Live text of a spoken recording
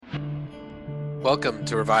Welcome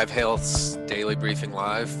to Revive Health's Daily Briefing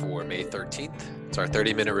Live for May 13th. It's our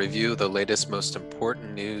 30-minute review of the latest, most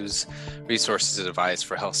important news, resources, and advice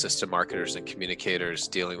for health system marketers and communicators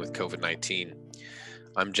dealing with COVID-19.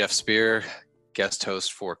 I'm Jeff Spear, guest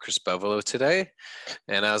host for Chris Bevolo today.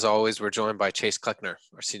 And as always, we're joined by Chase Kleckner,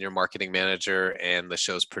 our Senior Marketing Manager and the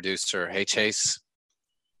show's producer. Hey, Chase.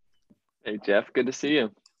 Hey, Jeff. Good to see you.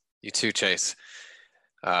 You too, Chase.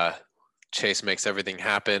 Chase makes everything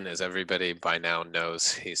happen. As everybody by now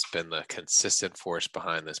knows, he's been the consistent force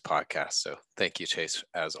behind this podcast. So thank you, Chase,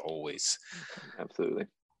 as always. Absolutely.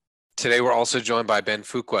 Today, we're also joined by Ben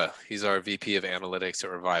Fuqua. He's our VP of Analytics at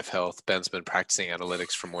Revive Health. Ben's been practicing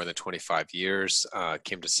analytics for more than 25 years.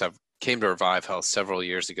 Came to Revive Health several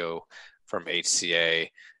years ago from HCA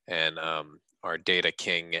and our data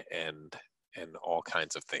king and all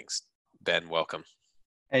kinds of things. Ben, welcome.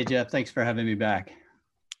 Hey, Jeff. Thanks for having me back.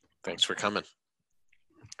 Thanks for coming.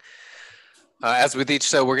 As with each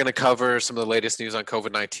show, we're going to cover some of the latest news on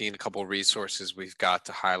COVID-19, a couple of resources we've got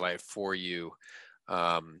to highlight for you.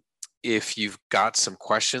 If you've got some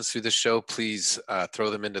questions through the show, please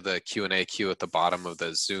throw them into the Q&A queue at the bottom of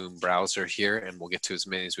the Zoom browser here, and we'll get to as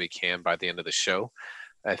many as we can by the end of the show.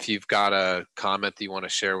 If you've got a comment that you want to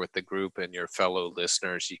share with the group and your fellow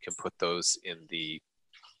listeners, you can put those in the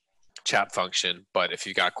chat function. But if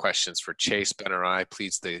you got questions for Chase, Ben, or I,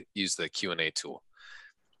 please use the Q&A tool.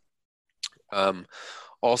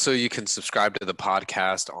 Also, you can subscribe to the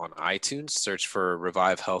podcast on iTunes. Search for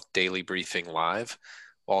Revive Health Daily Briefing Live.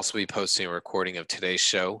 We'll also be posting a recording of today's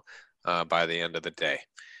show by the end of the day.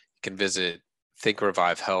 You can visit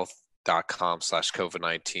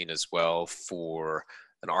thinkrevivehealth.com/COVID-19 as well for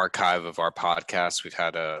an archive of our podcast. We've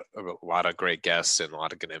had a lot of great guests and a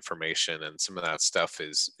lot of good information, and some of that stuff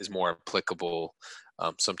is more applicable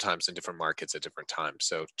sometimes in different markets at different times.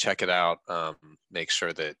 So check it out. Make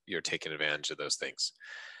sure that you're taking advantage of those things.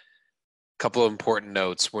 A couple of important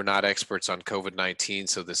notes. We're not experts on COVID-19,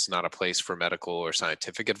 so this is not a place for medical or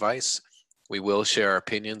scientific advice. We will share our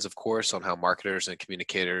opinions, of course, on how marketers and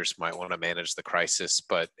communicators might want to manage the crisis,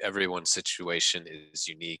 but everyone's situation is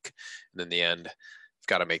unique. And in the end, you've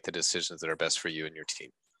got to make the decisions that are best for you and your team.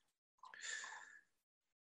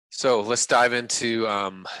 So let's dive into,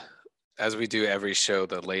 as we do every show,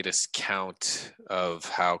 the latest count of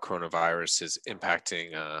how coronavirus is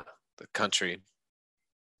impacting the country.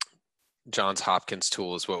 Johns Hopkins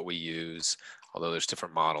tool is what we use, although there's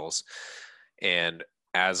different models. And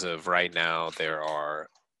as of right now, there are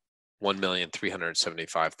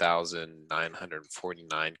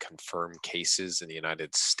 1,375,949 confirmed cases in the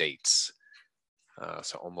United States.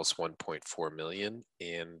 So almost 1.4 million,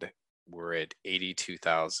 and we're at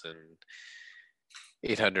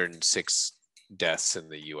 82,806 deaths in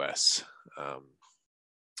the U.S.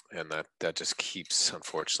 And that just keeps,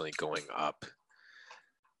 unfortunately, going up.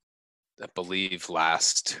 I believe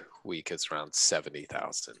last week it's around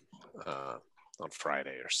 70,000 on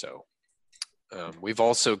Friday or so. We've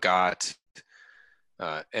also got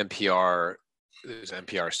NPR. There's an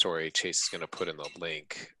NPR story Chase is going to put in the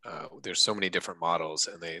link. There's so many different models,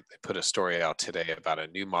 and they put a story out today about a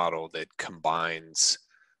new model that combines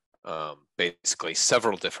basically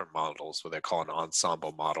several different models, what they call an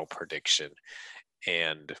ensemble model prediction.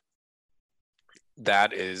 And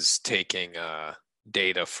that is taking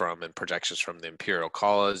data from and projections from the Imperial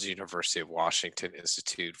College, University of Washington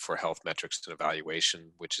Institute for Health Metrics and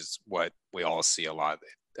Evaluation, which is what we all see a lot.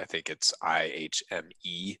 I think it's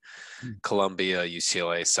IHME, Columbia,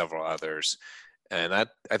 UCLA, several others. And that,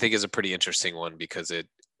 I think, is a pretty interesting one because it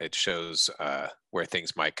shows where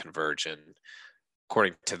things might converge. And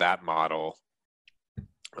according to that model,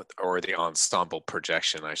 or the ensemble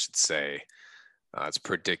projection, I should say, it's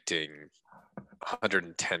predicting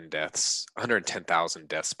 110,000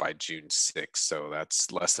 deaths by June 6th. So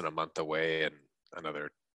that's less than a month away, and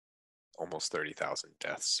another almost 30,000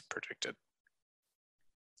 deaths predicted.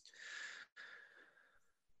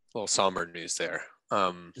 A little somber news there.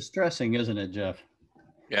 Distressing, isn't it, Jeff?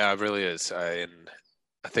 Yeah, it really is. I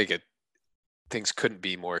think things couldn't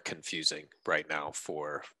be more confusing right now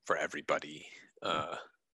for everybody.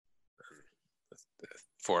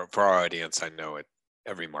 For our audience, I know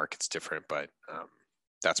every market's different, but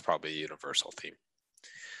that's probably a universal theme.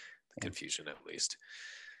 The confusion, at least.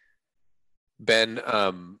 Ben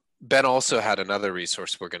also had another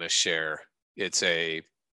resource we're going to share. It's a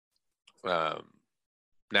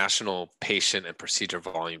national patient and procedure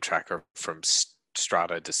volume tracker from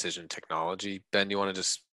Strata Decision Technology. Ben, you want to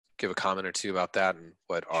just give a comment or two about that and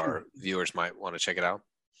what our viewers might want to check it out?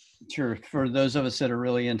 Sure. For those of us that are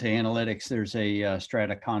really into analytics, there's a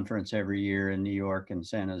Strata conference every year in New York and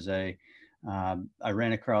San Jose. I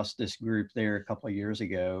ran across this group there a couple of years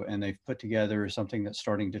ago, and they've put together something that's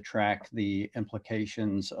starting to track the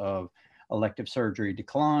implications of elective surgery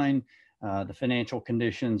decline, the financial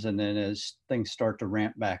conditions, and then as things start to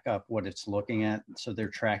ramp back up, what it's looking at. So they're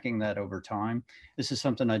tracking that over time. This is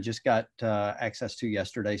something I just got access to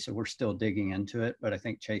yesterday, so we're still digging into it, but I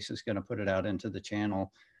think Chase is going to put it out into the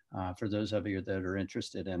channel for those of you that are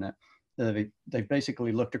interested in it. They've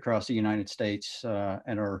basically looked across the United States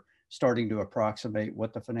and are starting to approximate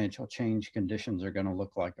what the financial change conditions are going to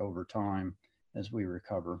look like over time as we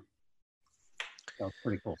recover. So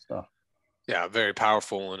pretty cool stuff. Yeah, very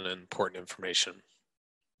powerful and important information.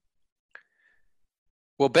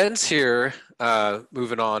 Well, Ben's here,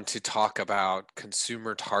 moving on to talk about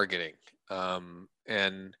consumer targeting.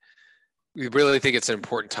 And we really think it's an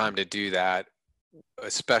important time to do that,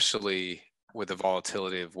 especially with the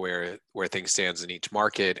volatility of where things stands in each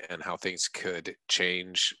market and how things could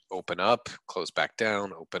change, open up, close back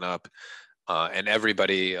down, open up. And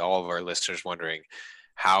everybody, all of our listeners wondering,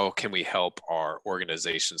 how can we help our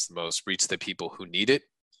organizations the most reach the people who need it,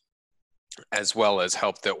 as well as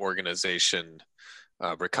help the organization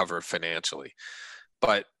recover financially.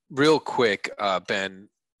 But real quick, Ben,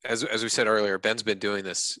 as we said earlier, Ben's been doing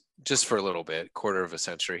this just for a little bit, quarter of a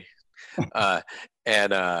century.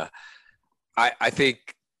 I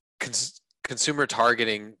think consumer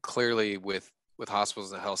targeting clearly with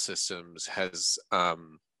hospitals and health systems has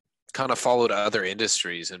kind of followed other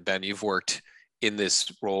industries. And Ben, you've worked in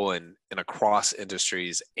this role in across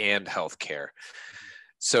industries and healthcare.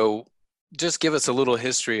 So just give us a little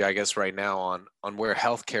history, I guess, right now on where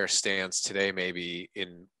healthcare stands today, maybe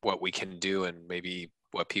in what we can do and maybe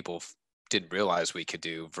what people didn't realize we could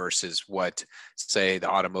do versus what, say, the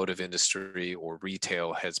automotive industry or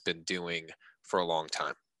retail has been doing for a long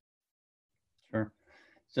time. Sure.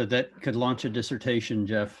 So that could launch a dissertation,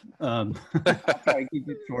 Jeff. I'll try to keep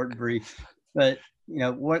it short and brief. But you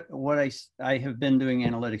know what I have been doing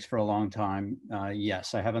analytics for a long time.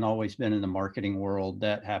 Yes, I haven't always been in the marketing world.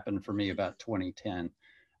 That happened for me about 2010.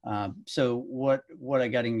 So what I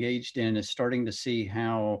got engaged in is starting to see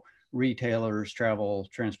how retailers, travel,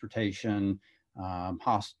 transportation,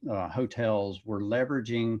 hotels were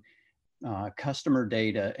leveraging customer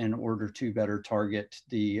data in order to better target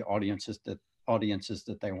the audiences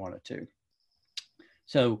that they wanted to.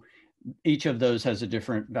 So each of those has a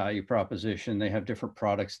different value proposition. They have different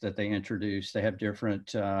products that they introduce. They have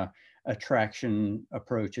different attraction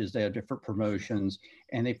approaches. They have different promotions,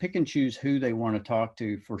 and they pick and choose who they want to talk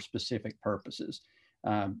to for specific purposes.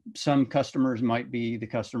 Some customers might be the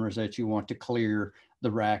customers that you want to clear the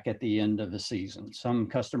rack at the end of the season. Some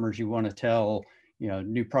customers you want to tell, you know,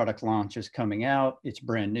 new product launch is coming out. It's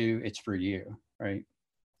brand new. It's for you, right?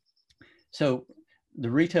 So the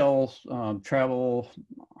retail, travel,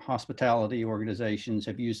 hospitality organizations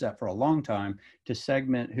have used that for a long time to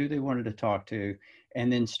segment who they wanted to talk to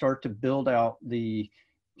and then start to build out the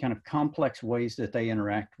kind of complex ways that they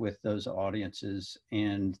interact with those audiences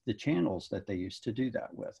and the channels that they used to do that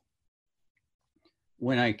with.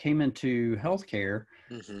 When I came into healthcare,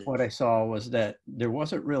 what I saw was that there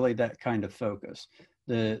wasn't really that kind of focus.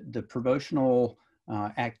 The promotional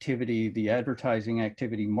activity, the advertising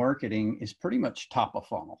activity, marketing is pretty much top of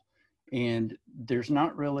funnel. And there's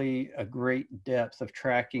not really a great depth of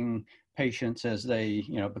tracking patients as they,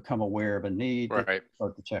 you know, become aware of a need, right,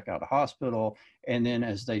 start to check out a hospital, and then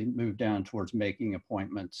as they move down towards making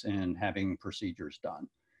appointments and having procedures done.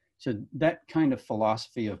 So that kind of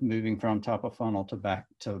philosophy of moving from top of funnel to back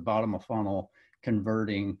to bottom of funnel,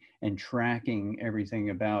 converting and tracking everything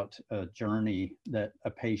about a journey that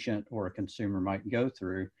a patient or a consumer might go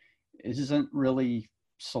through isn't really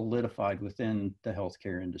solidified within the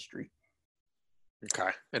healthcare industry.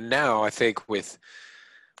 Okay. And now I think with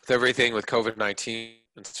everything with COVID-19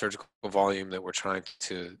 and surgical volume that we're trying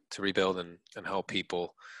to rebuild and help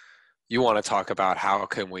people, you want to talk about how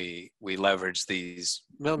can we leverage these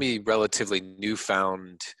maybe relatively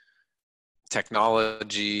newfound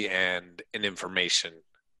technology and information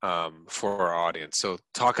for our audience. So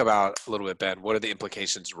talk about a little bit, Ben, what are the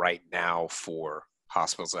implications right now for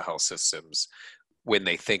hospitals and health systems when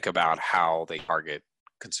they think about how they target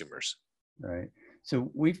consumers? Right.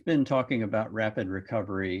 So we've been talking about rapid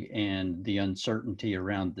recovery and the uncertainty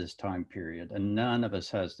around this time period, and none of us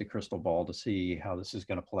has the crystal ball to see how this is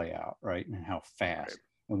going to play out, right? And how fast, right,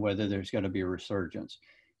 and whether there's going to be a resurgence.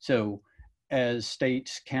 So as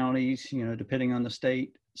states, counties, you know, depending on the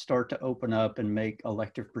state, start to open up and make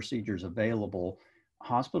elective procedures available,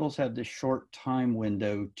 hospitals have this short time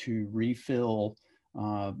window to refill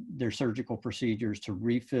their surgical procedures, to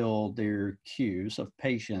refill their queues of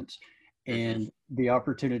patients, and the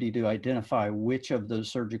opportunity to identify which of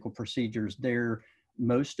those surgical procedures they're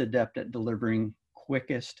most adept at delivering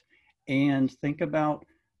quickest, and think about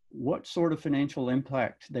what sort of financial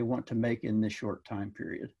impact they want to make in this short time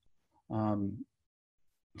period.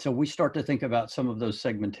 So we start to think about some of those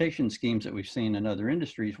segmentation schemes that we've seen in other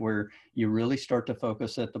industries where you really start to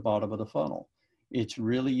focus at the bottom of the funnel. It's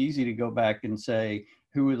really easy to go back and say,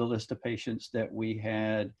 who are the list of patients that we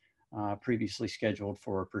had previously scheduled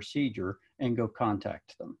for a procedure, and go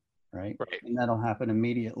contact them, right? And that'll happen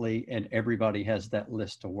immediately, and everybody has that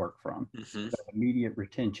list to work from. So immediate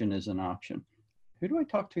retention is an option. Who do I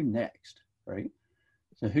talk to next, right?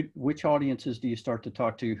 So which audiences do you start to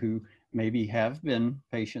talk to who maybe have been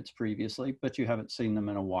patients previously, but you haven't seen them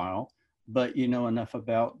in a while, but you know enough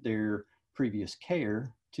about their previous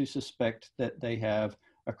care to suspect that they have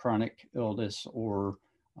a chronic illness or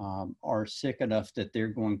are sick enough that they're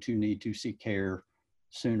going to need to seek care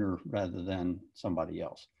sooner rather than somebody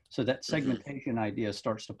else. So that segmentation idea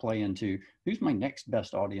starts to play into who's my next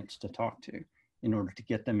best audience to talk to in order to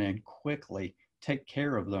get them in quickly, take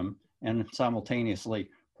care of them, and simultaneously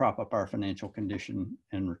prop up our financial condition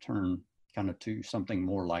and return kind of to something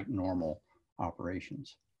more like normal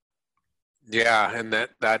operations. Yeah, and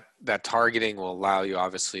that targeting will allow you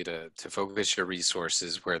obviously to focus your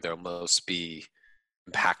resources where they'll most be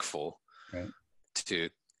impactful, right, to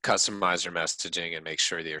customize your messaging and make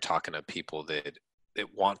sure that you're talking to people that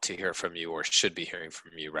want to hear from you or should be hearing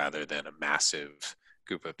from you, rather than a massive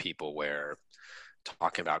group of people where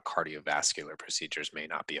talking about cardiovascular procedures may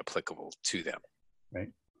not be applicable to them. Right.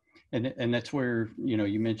 And that's where, you know,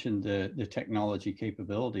 you mentioned the technology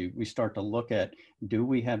capability. We start to look at, do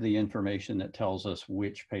we have the information that tells us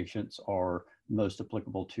which patients are most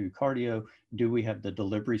applicable to cardio? Do we have the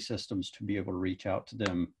delivery systems to be able to reach out to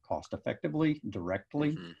them cost effectively,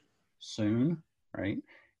 directly, soon, right?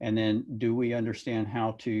 And then do we understand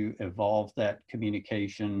how to evolve that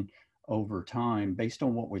communication over time based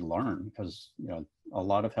on what we learn? Because, you know, a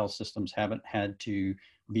lot of health systems haven't had to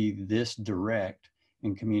be this direct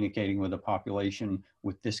in communicating with a population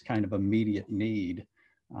with this kind of immediate need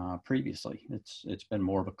previously. It's been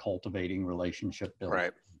more of a cultivating relationship building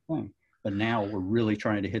thing. But now we're really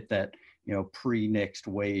trying to hit that, you know, pre-next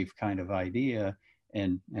wave kind of idea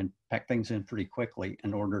and pack things in pretty quickly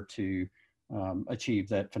in order to achieve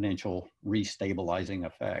that financial restabilizing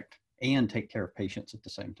effect and take care of patients at the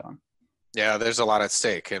same time. Yeah, there's a lot at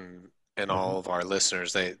stake, and all of our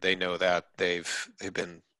listeners, they know that they've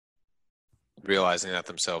been realizing that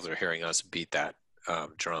themselves, or hearing us beat that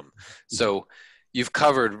drum. So you've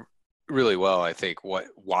covered really well, I think,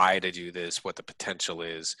 why to do this, what the potential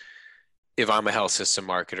is. If I'm a health system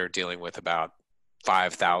marketer dealing with about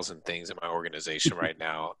 5,000 things in my organization right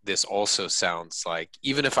now, this also sounds like,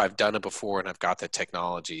 even if I've done it before and I've got the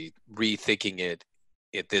technology, rethinking it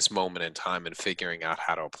at this moment in time and figuring out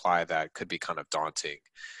how to apply that could be kind of daunting,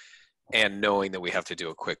 and knowing that we have to do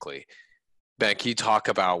it quickly. Ben, can you talk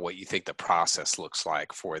about what you think the process looks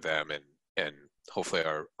like for them, and hopefully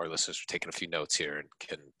our listeners are taking a few notes here and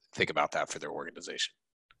can think about that for their organization?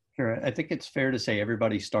 Sure. I think it's fair to say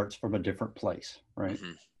everybody starts from a different place, right?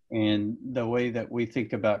 And the way that we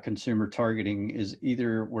think about consumer targeting is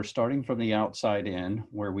either we're starting from the outside in,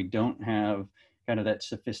 where we don't have kind of that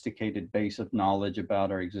sophisticated base of knowledge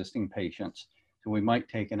about our existing patients. So we might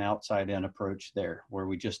take an outside in approach there, where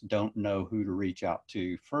we just don't know who to reach out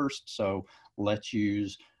to first. So let's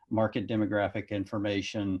use market demographic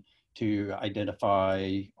information to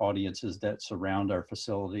identify audiences that surround our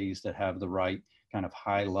facilities that have the right kind of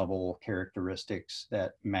high level characteristics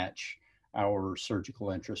that match our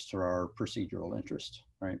surgical interests or our procedural interests,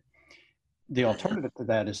 right? The alternative to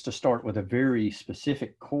that is to start with a very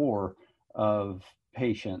specific core of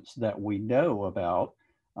patients that we know about,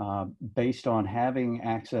 based on having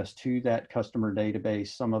access to that customer database,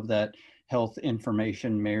 some of that health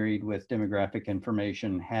information married with demographic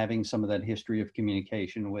information, having some of that history of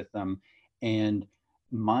communication with them, and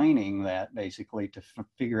mining that basically to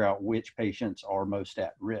figure out which patients are most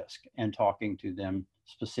at risk and talking to them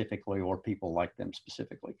specifically, or people like them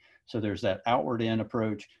specifically. So there's that outward in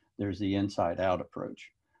approach, there's the inside out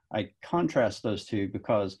approach. I contrast those two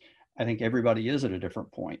because I think everybody is at a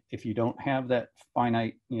different point. If you don't have that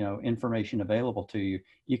finite, you know, information available to you,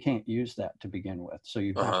 you can't use that to begin with. So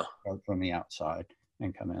you have to start from the outside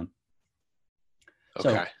and come in.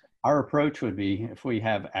 Okay. So our approach would be, if we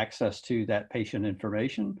have access to that patient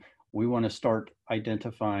information, we want to start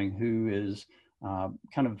identifying who is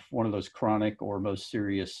kind of one of those chronic or most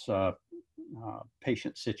serious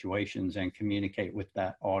patient situations and communicate with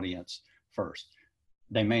that audience first.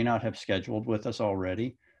 They may not have scheduled with us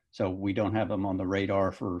already. So we don't have them on the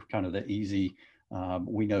radar for kind of the easy,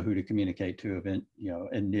 we know who to communicate to event,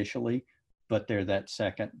 initially, but they're that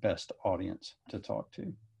second best audience to talk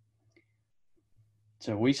to.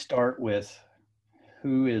 So we start with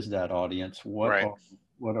who is that audience? What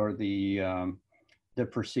are the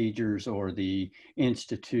procedures or the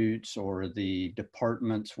institutes or the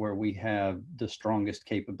departments where we have the strongest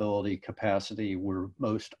capability, capacity, we're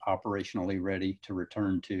most operationally ready to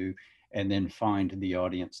return to, and then find the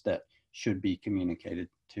audience that should be communicated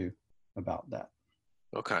to about that.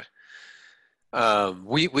 Okay.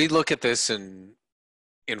 We look at this in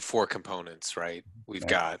 4 components, right? We've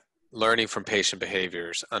got learning from patient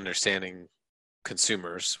behaviors, understanding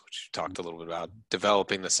consumers, which you talked a little bit about,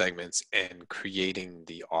 developing the segments, and creating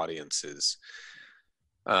the audiences.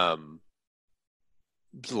 A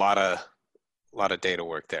lot of data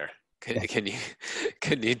work there. Can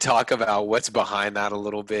you talk about what's behind that a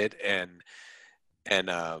little bit, and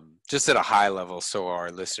just at a high level, so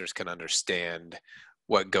our listeners can understand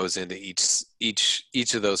what goes into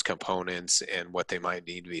each of those components and what they might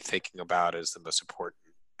need to be thinking about as the most important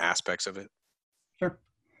aspects of it? Sure.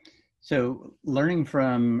 So learning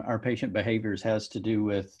from our patient behaviors has to do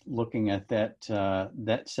with looking at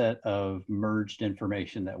that set of merged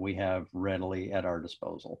information that we have readily at our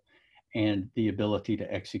disposal and the ability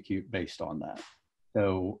to execute based on that.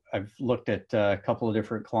 So I've looked at a couple of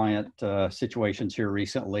different client situations here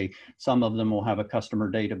recently. Some of them will have a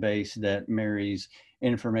customer database that marries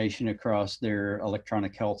information across their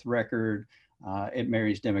electronic health record. It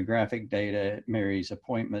marries demographic data, it marries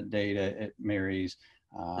appointment data, it marries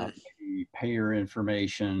payer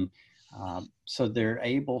information. So they're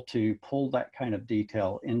able to pull that kind of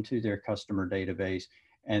detail into their customer database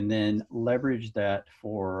and then leverage that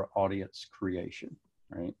for audience creation,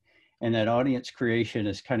 right? And that audience creation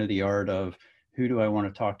is kind of the art of who do I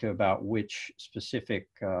want to talk to about which specific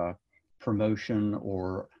promotion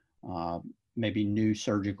or maybe new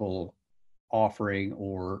surgical offering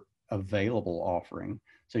or available offering.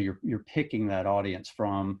 So you're picking that audience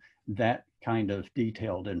from that kind of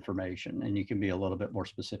detailed information, and you can be a little bit more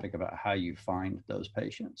specific about how you find those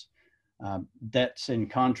patients. That's in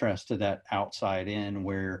contrast to that outside in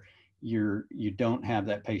where you don't have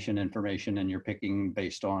that patient information and you're picking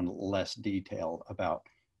based on less detail about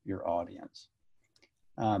your audience.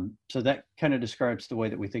 So that kind of describes the way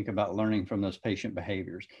that we think about learning from those patient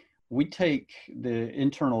behaviors. We take the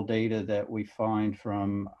internal data that we find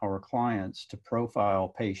from our clients to profile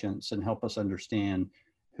patients and help us understand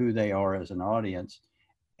who they are as an audience.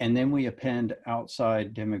 And then we append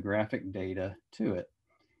outside demographic data to it.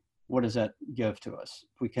 What does that give to us?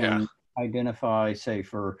 We can identify, say,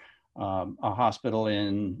 for a hospital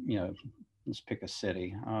in, let's pick a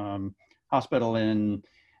city, hospital in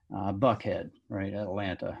Buckhead, right,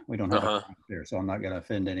 Atlanta. We don't have a there, so I'm not going to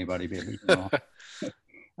offend anybody.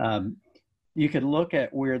 You could look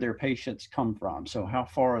at where their patients come from. So how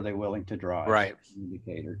far are they willing to drive? Right.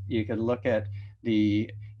 Indicator. You could look at the,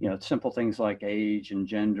 simple things like age and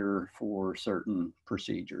gender for certain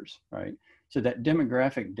procedures, right? So that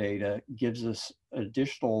demographic data gives us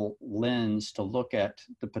additional lens to look at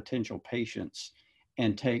the potential patients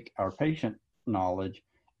and take our patient knowledge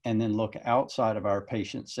and then look outside of our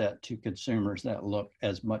patient set to consumers that look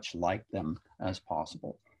as much like them as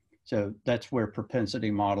possible. So that's where propensity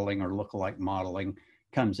modeling or lookalike modeling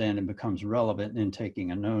comes in and becomes relevant in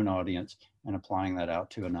taking a known audience and applying that out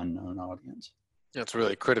to an unknown audience. That's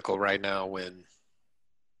really critical right now when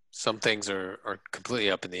some things are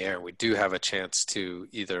completely up in the air. We do have a chance to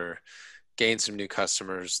either gain some new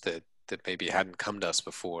customers that maybe hadn't come to us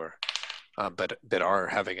before, but are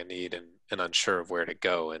having a need and unsure of where to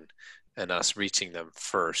go, and us reaching them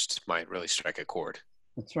first might really strike a chord.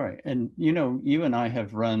 That's right. And, you and I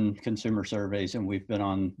have run consumer surveys, and we've been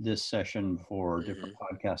on this session for different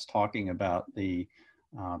podcasts talking about the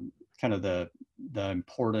kind of the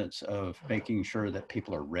importance of making sure that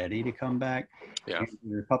people are ready to come back. Yeah. And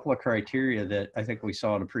there are a couple of criteria that I think we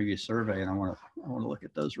saw in a previous survey, and I want to look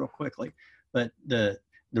at those real quickly. But the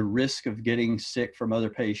risk of getting sick from other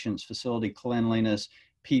patients, facility cleanliness,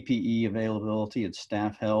 PPE availability, and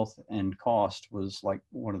staff health and cost was like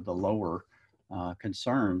one of the lower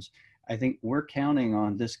concerns. I think we're counting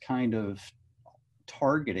on this kind of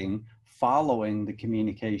targeting following the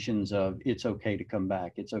communications of it's okay to come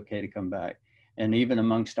back, it's okay to come back. And even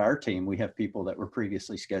amongst our team, we have people that were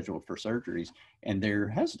previously scheduled for surgeries and they're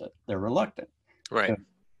hesitant, they're reluctant. Right. So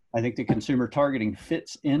I think the consumer targeting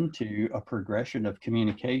fits into a progression of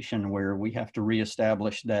communication where we have to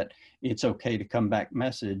reestablish that it's okay to come back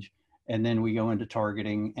message. And then we go into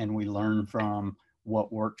targeting and we learn from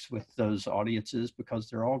what works with those audiences because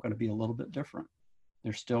they're all going to be a little bit different.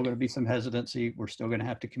 There's still going to be some hesitancy. We're still going to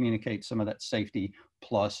have to communicate some of that safety.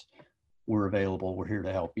 Plus, we're available. We're here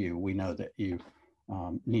to help you. We know that you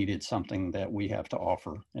needed something that we have to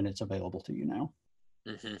offer, and it's available to you now.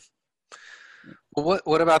 Mm-hmm. Well,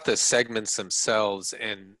 what about the segments themselves,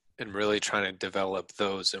 and really trying to develop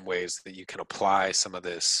those in ways that you can apply some of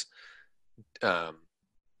this, I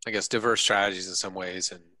guess, diverse strategies in some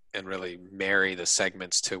ways, and really marry the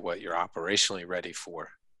segments to what you're operationally ready for?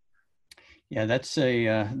 Yeah, that's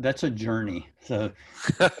a journey. So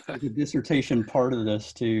the dissertation part of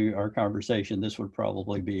this to our conversation, this would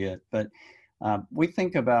probably be it. But we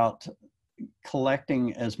think about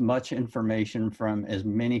collecting as much information from as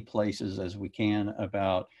many places as we can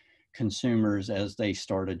about consumers as they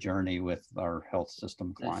start a journey with our health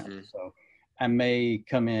system clients. Mm-hmm. So I may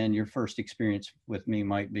come in, your first experience with me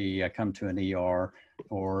might be I come to an ER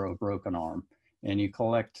for a broken arm, and you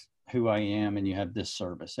collect who I am and you have this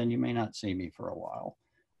service, and you may not see me for a while.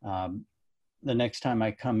 The next time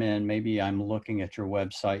I come in, maybe I'm looking at your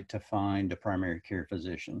website to find a primary care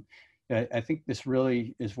physician. I think this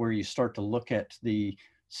really is where you start to look at the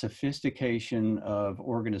sophistication of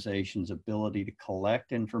organizations' ability to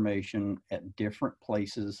collect information at different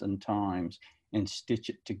places and times and stitch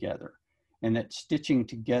it together. And that stitching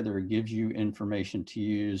together gives you information to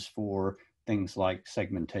use for things like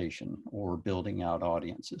segmentation or building out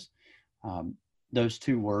audiences. Those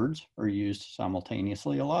two words are used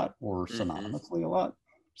simultaneously a lot or synonymously a lot,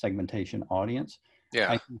 segmentation, audience.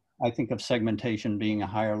 Yeah. I think of segmentation being a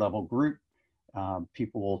higher level group.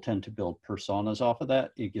 People will tend to build personas off of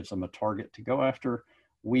that. It gives them a target to go after.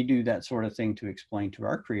 We do that sort of thing to explain to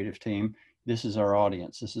our creative team, this is our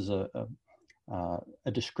audience. This is a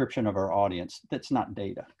description of our audience that's not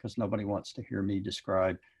data, because nobody wants to hear me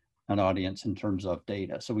describe an audience in terms of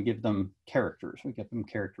data. So we give them characters, we give them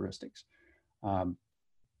characteristics.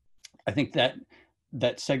 I think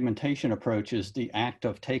that segmentation approach is the act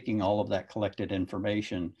of taking all of that collected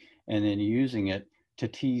information and then using it to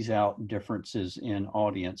tease out differences in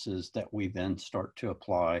audiences that we then start to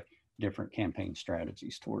apply different campaign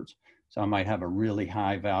strategies towards. So I might have a really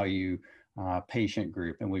high value patient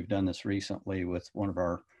group, and we've done this recently with one of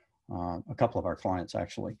our a couple of our clients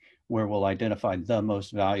actually, where we'll identify the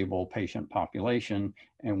most valuable patient population,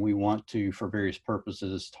 and we want to, for various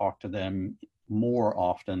purposes, talk to them more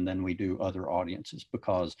often than we do other audiences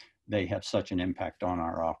because they have such an impact on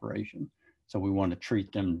our operation. So we want to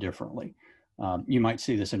treat them differently. You might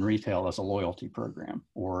see this in retail as a loyalty program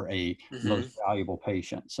or a most valuable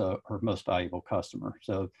patient, or most valuable customer.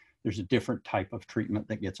 So there's a different type of treatment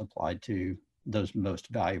that gets applied to those most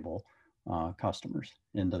valuable customers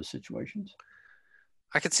in those situations.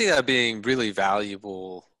 I could see that being really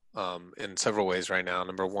valuable in several ways right now.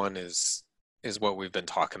 Number one is what we've been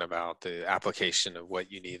talking about, the application of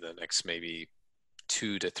what you need in the next maybe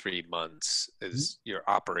 2 to 3 months as your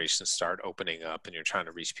operations start opening up and you're trying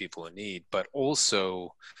to reach people in need. But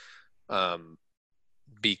also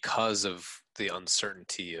because of the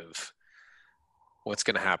uncertainty of what's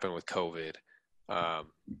going to happen with COVID,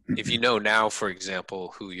 if you know now, for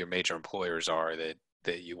example, who your major employers are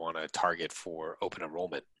that you want to target for open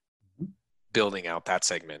enrollment, building out that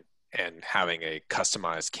segment and having a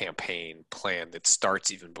customized campaign plan that starts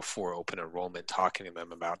even before open enrollment, talking to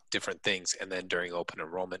them about different things, and then during open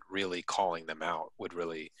enrollment really calling them out would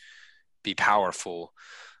really be powerful.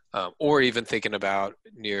 Or even thinking about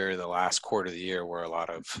near the last quarter of the year where a lot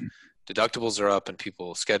of deductibles are up and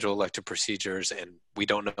people schedule elective procedures, and we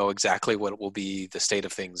don't know exactly what will be the state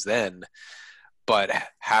of things then, but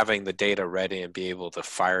having the data ready and be able to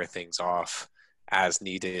fire things off as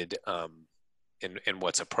needed in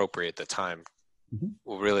what's appropriate at the time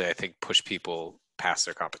will really, I think, push people past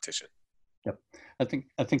their competition. Yep, I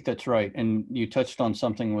think that's right. And you touched on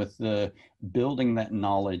something with the building that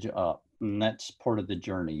knowledge up, and that's part of the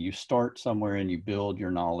journey. You start somewhere and you build your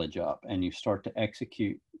knowledge up, and you start to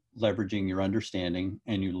execute, leveraging your understanding,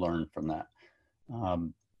 and you learn from that.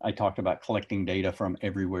 I talked about collecting data from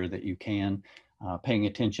everywhere that you can, paying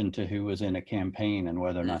attention to who was in a campaign and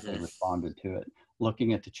whether or not they responded to it,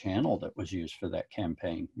 looking at the channel that was used for that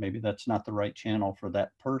campaign. Maybe that's not the right channel for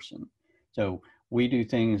that person. So we do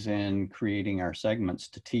things in creating our segments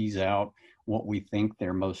to tease out what we think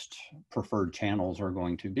their most preferred channels are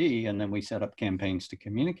going to be, and then we set up campaigns to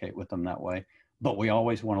communicate with them that way. But we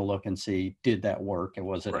always want to look and see, did that work and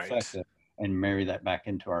was it effective, and marry that back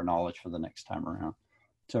into our knowledge for the next time around.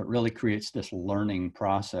 So it really creates this learning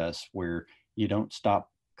process where you don't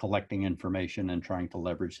stop collecting information and trying to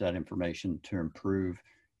leverage that information to improve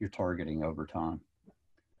your targeting over time.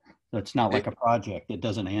 So it's not like a project. It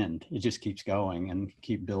doesn't end. It just keeps going and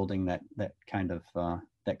keep building that kind of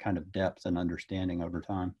that kind of depth and understanding over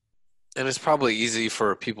time. And it's probably easy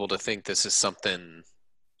for people to think this is something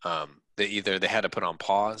that either they had to put on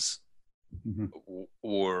pause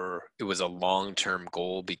or it was a long-term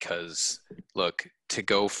goal, because look, to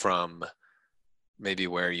go from maybe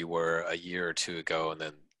where you were a year or two ago and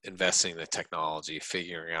then investing in the technology,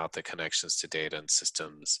 figuring out the connections to data and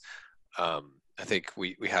systems. I think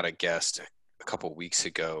we had a guest a couple of weeks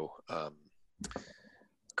ago,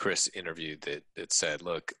 Chris interviewed that said,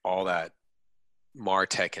 look, all that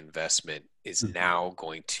MarTech investment is now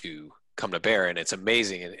going to come to bear. And it's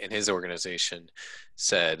amazing. And his organization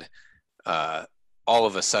said, all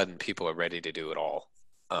of a sudden people are ready to do it all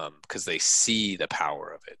because they see the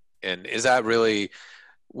power of it. And is that really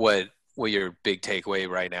what your big takeaway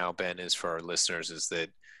right now, Ben, is for our listeners, is that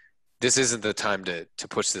this isn't the time to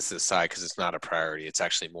push this aside because it's not a priority. It's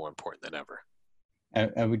actually more important than ever.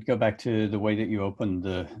 I would go back to the way that you opened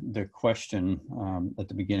the question at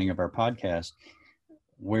the beginning of our podcast.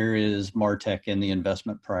 Where is MarTech in the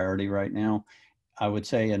investment priority right now? I would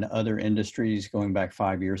say in other industries, going back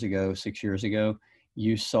 5 years ago, 6 years ago,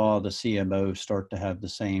 you saw the CMO start to have the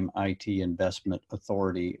same IT investment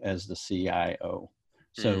authority as the CIO.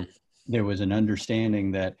 So there was an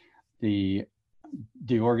understanding that the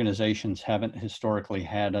organizations haven't historically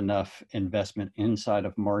had enough investment inside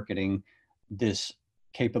of marketing. This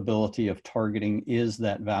capability of targeting is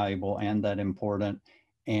that valuable and that important.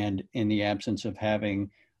 And in the absence of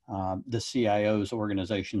having the CIO's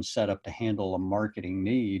organization set up to handle a marketing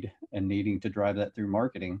need and needing to drive that through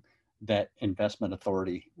marketing, that investment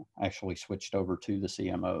authority actually switched over to the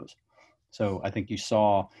CMOs. So I think you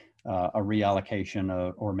saw a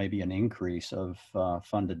reallocation or maybe an increase of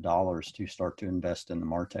funded dollars to start to invest in the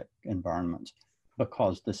MarTech environments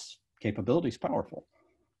because this capability is powerful.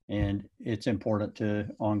 And it's important to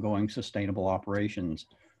ongoing sustainable operations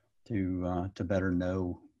to better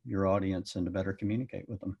know your audience and to better communicate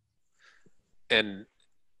with them. And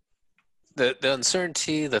the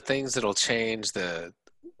uncertainty, the things that'll change,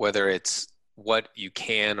 whether it's what you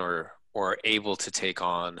can or able to take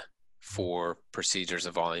on for procedures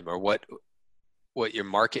of volume, or what your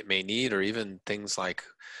market may need, or even things like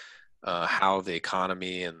how the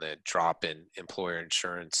economy and the drop in employer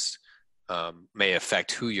insurance may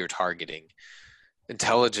affect who you're targeting.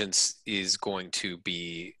 Intelligence is going to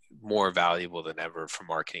be more valuable than ever for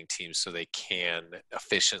marketing teams so they can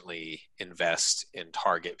efficiently invest and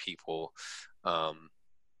target people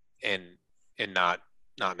and not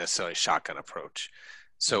necessarily shotgun approach.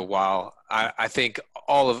 So while I think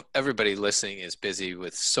everybody listening is busy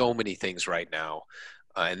with so many things right now,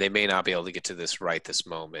 and they may not be able to get to this right this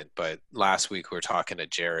moment, but last week we were talking to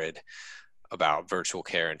Jared about virtual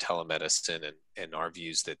care and telemedicine and our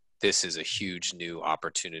views that this is a huge new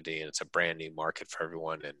opportunity and it's a brand new market for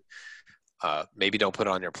everyone. And maybe don't put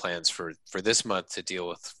on your plans for this month to deal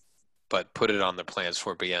with, but put it on the plans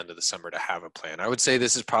for the end of the summer to have a plan. I would say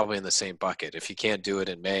this is probably in the same bucket. If you can't do it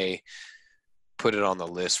in May, put it on the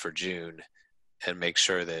list for June and make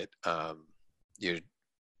sure that you're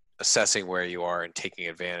assessing where you are and taking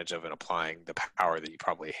advantage of and applying the power that you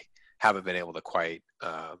probably haven't been able to quite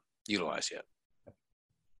utilize yet. I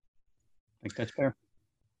think that's fair.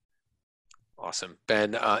 Awesome.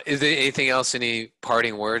 Ben, is there anything else, any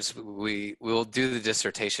parting words? We'll do the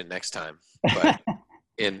dissertation next time, but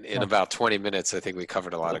in about 20 minutes, I think we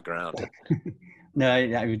covered a lot of ground. No,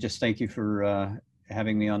 I would just thank you for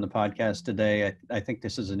having me on the podcast today. I think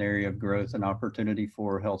this is an area of growth and opportunity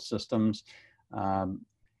for health systems.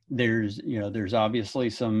 There's obviously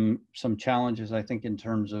some challenges, I think, in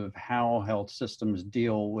terms of how health systems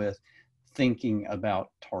deal with thinking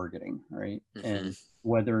about targeting, right? Mm-hmm. And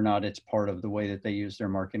whether or not it's part of the way that they use their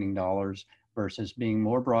marketing dollars versus being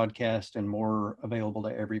more broadcast and more available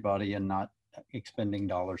to everybody and not expending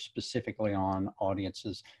dollars specifically on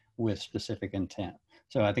audiences with specific intent.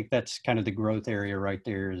 So I think that's kind of the growth area right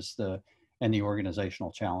there is the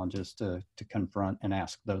organizational challenges to confront and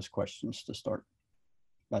ask those questions to start.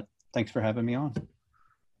 But thanks for having me on.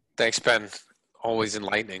 Thanks, Ben. Always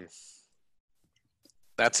enlightening.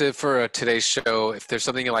 That's it for today's show. If there's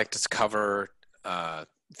something you'd like to cover,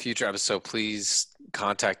 future episode, please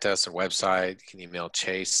contact us on our website. You can email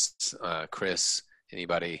Chase, Chris,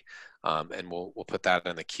 anybody, and we'll put that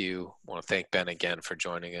in the queue. I want to thank Ben again for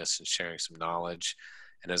joining us and sharing some knowledge.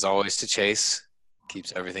 And as always, to Chase,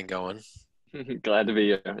 keeps everything going. Glad to be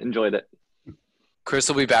here. Enjoyed it. Chris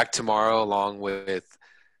will be back tomorrow along with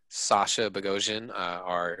Sasha Bogosian,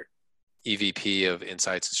 our EVP of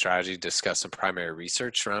Insights and Strategy, discuss some primary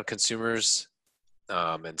research around consumers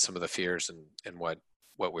and some of the fears and what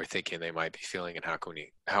we're thinking they might be feeling and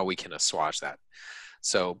how we can assuage that.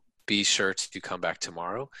 So be sure to come back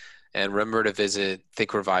tomorrow. And remember to visit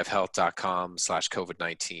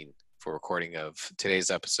thinkrevivehealth.com/COVID-19 for recording of today's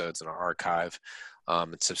episodes in our archive,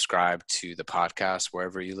 and subscribe to the podcast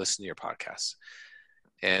wherever you listen to your podcasts.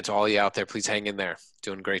 And to all you out there, please hang in there.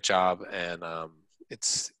 Doing a great job. And I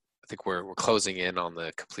think we're closing in on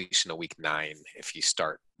the completion of week 9 if you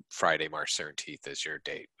start Friday, March 17th as your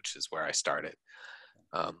date, which is where I started.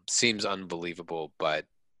 Seems unbelievable, but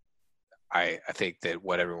I think that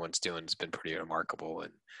what everyone's doing has been pretty remarkable,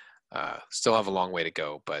 and still have a long way to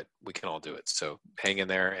go, but we can all do it. So hang in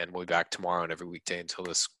there, and we'll be back tomorrow and every weekday until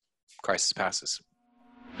this crisis passes.